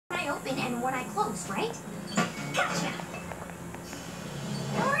from when I closed, right? Gotcha!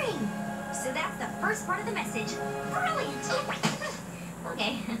 Ring! So that's the first part of the message. Brilliant!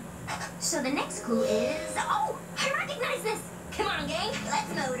 Okay. So the next clue is... Oh! I recognize this! Come on, gang. Let's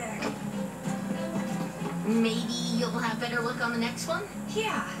motor. Maybe you'll have better luck on the next one?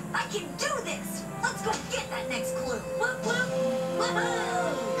 Yeah, I can do this! Let's go get that next clue! Whoop, whoop!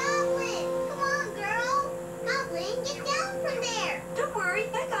 Woohoo! Goblin! Come on, girl! Goblin, get down from there! Don't worry,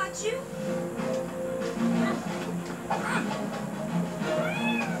 I got you.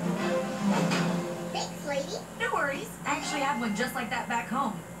 Thanks, lady. No worries. I actually have one just like that back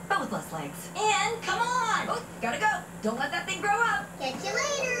home, but with less legs. And come on! Oh, gotta go. Don't let that thing grow up. Catch you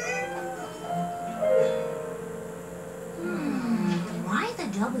later! Why the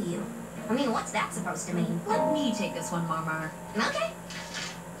W? I mean, what's that supposed to mean? Let me take this one, Marmar. Okay.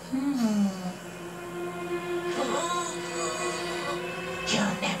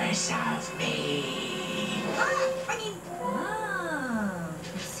 You'll never solve me. Ah,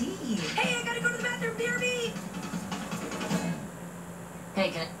 I see. Hey, I gotta go to the bathroom, BRB!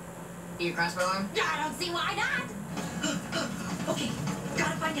 Hey, can I... Your crossbow arm? I don't see why not. Okay,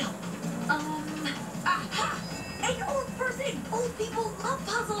 gotta find out. Aha! An old person! Old people love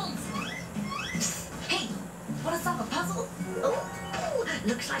puzzles! Hey, wanna solve a puzzle? Ooh,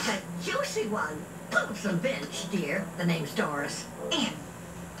 looks like a juicy one. Pull up some bench, dear. The name's Doris. And,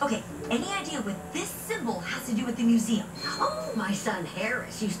 okay, any idea what this symbol has to do with the museum? Oh, my son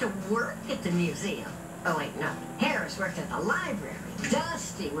Harris used to work at the museum. Oh, wait, no. Harris worked at the library.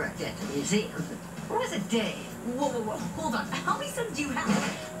 Dusty worked at the museum. Or was it Dave? Whoa, whoa, whoa, hold on. How many sons do you have?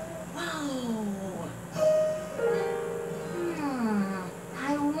 Whoa.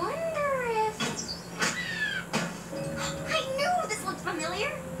 I wonder if... I knew this looked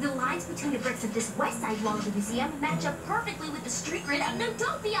familiar. The lines between the bricks of this west side wall of the museum match up perfectly with the street grid of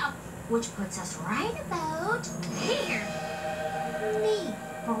Nodopia, which puts us right about here. Me.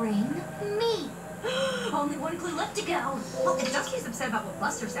 Bring me. Only one clue left to go. Well, if Dusty's upset about what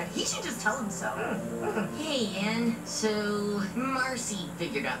Buster said, he should just tell him so. Hey, Ann. So, Marcy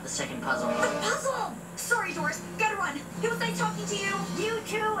figured out the second puzzle. The puzzle! Sorry, Doris. Gotta run. It was nice talking to you. You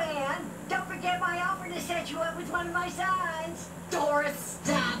too, Anne. Don't forget my offer to set you up with one of my sons. Doris,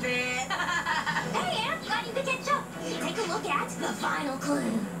 stop it. Hey, Ann, got you to catch up. Take a look at the final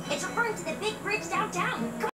clue. It's referring to the big bridge downtown.